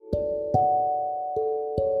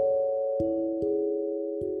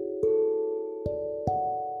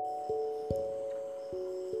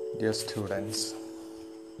Dear students,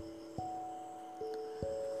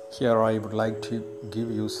 here I would like to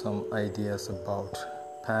give you some ideas about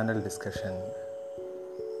panel discussion,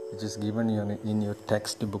 which is given in your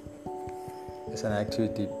textbook as an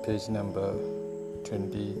activity, page number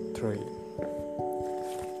 23.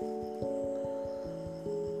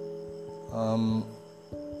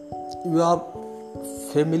 You are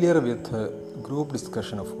familiar with group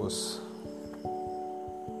discussion, of course.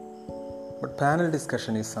 But panel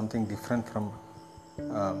discussion is something different from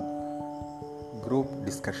group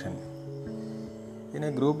discussion. In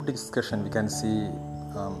a group discussion, we can see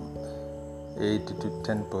 8 to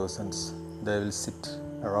 10 persons. They will sit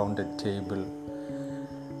around a table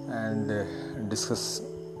and discuss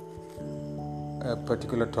a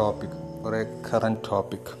particular topic or a current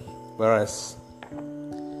topic. Whereas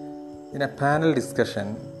in a panel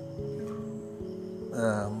discussion,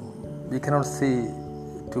 we cannot see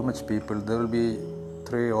too much people. There will be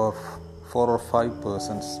 3 or 4 or 5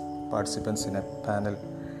 persons, participants in a panel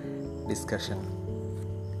discussion.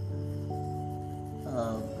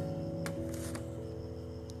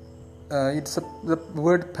 The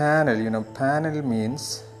word panel, panel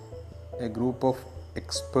means a group of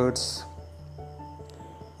experts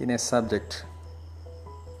in a subject.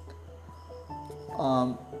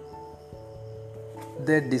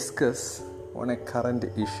 They discuss on a current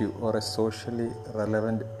issue or a socially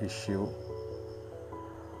relevant issue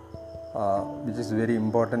which is very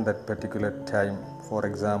important at particular time. For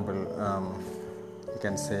example, you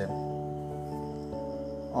can say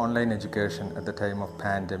online education at the time of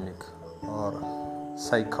pandemic, or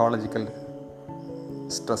psychological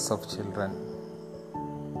stress of children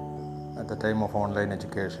at the time of online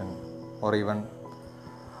education, or even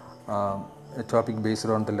a topic based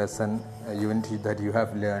on the lesson unit that you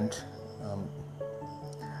have learned.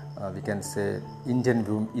 We can say Indian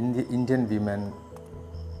women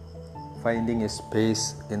finding a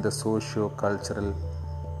space in the socio-cultural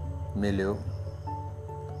milieu,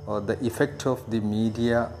 or the effect of the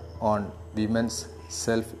media on women's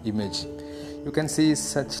self-image. You can see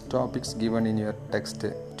such topics given in your text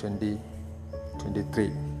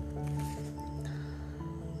 2023.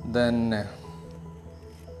 Then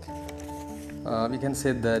we can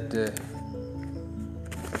say that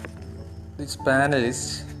these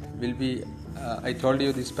panelists will be, I told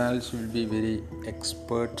you these panelists will be very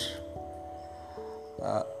expert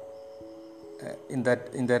in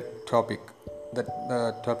that topic, that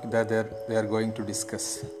they are going to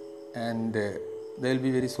discuss, and they will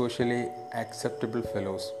be very socially acceptable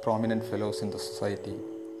fellows, prominent fellows in the society.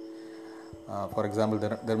 For example,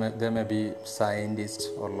 there may be scientists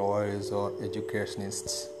or lawyers or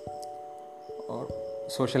educationists or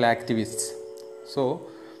social activists. So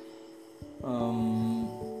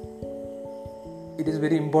it is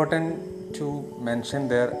very important to mention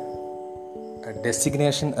their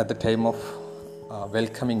designation at the time of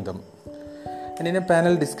welcoming them. And in a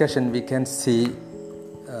panel discussion, we can see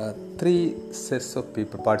 3 sets of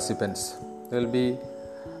participants. There will be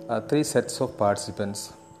 3 sets of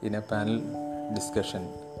participants in a panel discussion.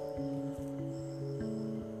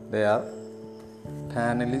 They are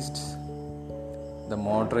panelists, the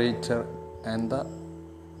moderator, and the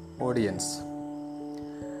audience.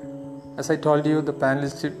 As I told you, the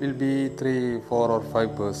panelists will be 3, 4 or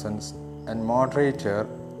 5 persons, and moderator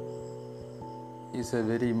is a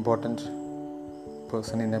very important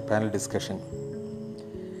person in a panel discussion.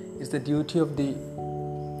 It's the duty of the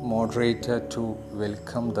moderator to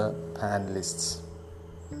welcome the panelists.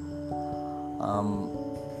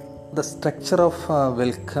 The structure of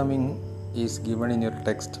welcoming is given in your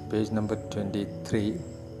text, page number 23.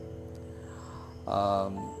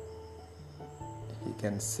 You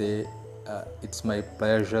can say, it's my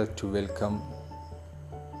pleasure to welcome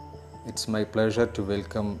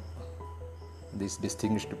these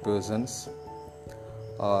distinguished persons,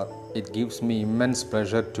 or it gives me immense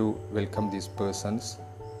pleasure to welcome these persons,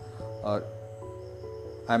 or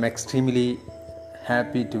I'm extremely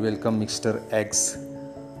happy to welcome Mr. X,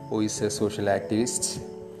 who is a social activist,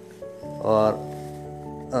 or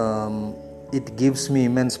it gives me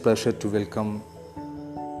immense pleasure to welcome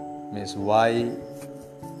Ms. Y,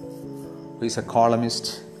 who is a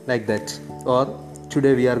columnist, like that. Or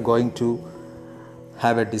today we are going to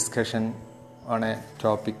have a discussion on a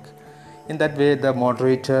topic. In that way, the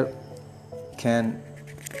moderator can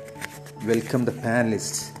welcome the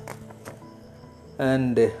panelists.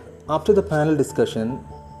 And after the panel discussion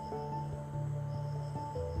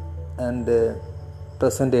and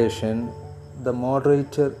presentation, the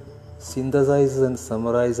moderator synthesizes and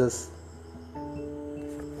summarizes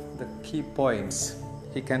the key points.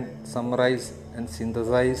 He can summarize and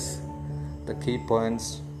synthesize the key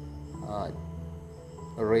points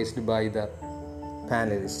raised by the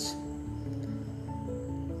panelists.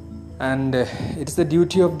 And it's the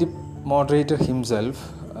duty of the moderator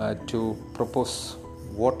himself to propose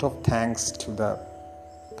vote of thanks to the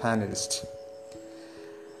panelist.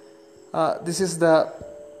 This is the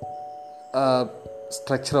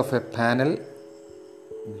structure of a panel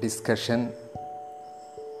discussion.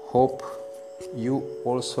 Hope you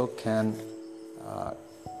also can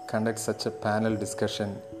conduct such a panel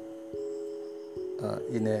discussion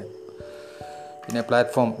in a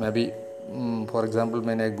platform, maybe for example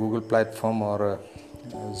in a Google platform or a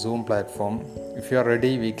Zoom platform. If you are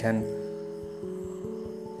ready, we can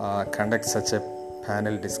conduct such a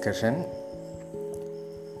panel discussion.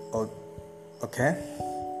 Okay,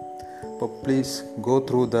 but please go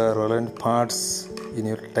through the relevant parts in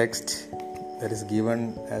your text that is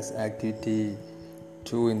given as activity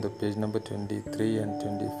 2 in the page number 23 and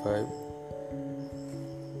 25.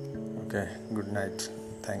 Okay, good night.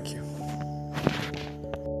 Thank you.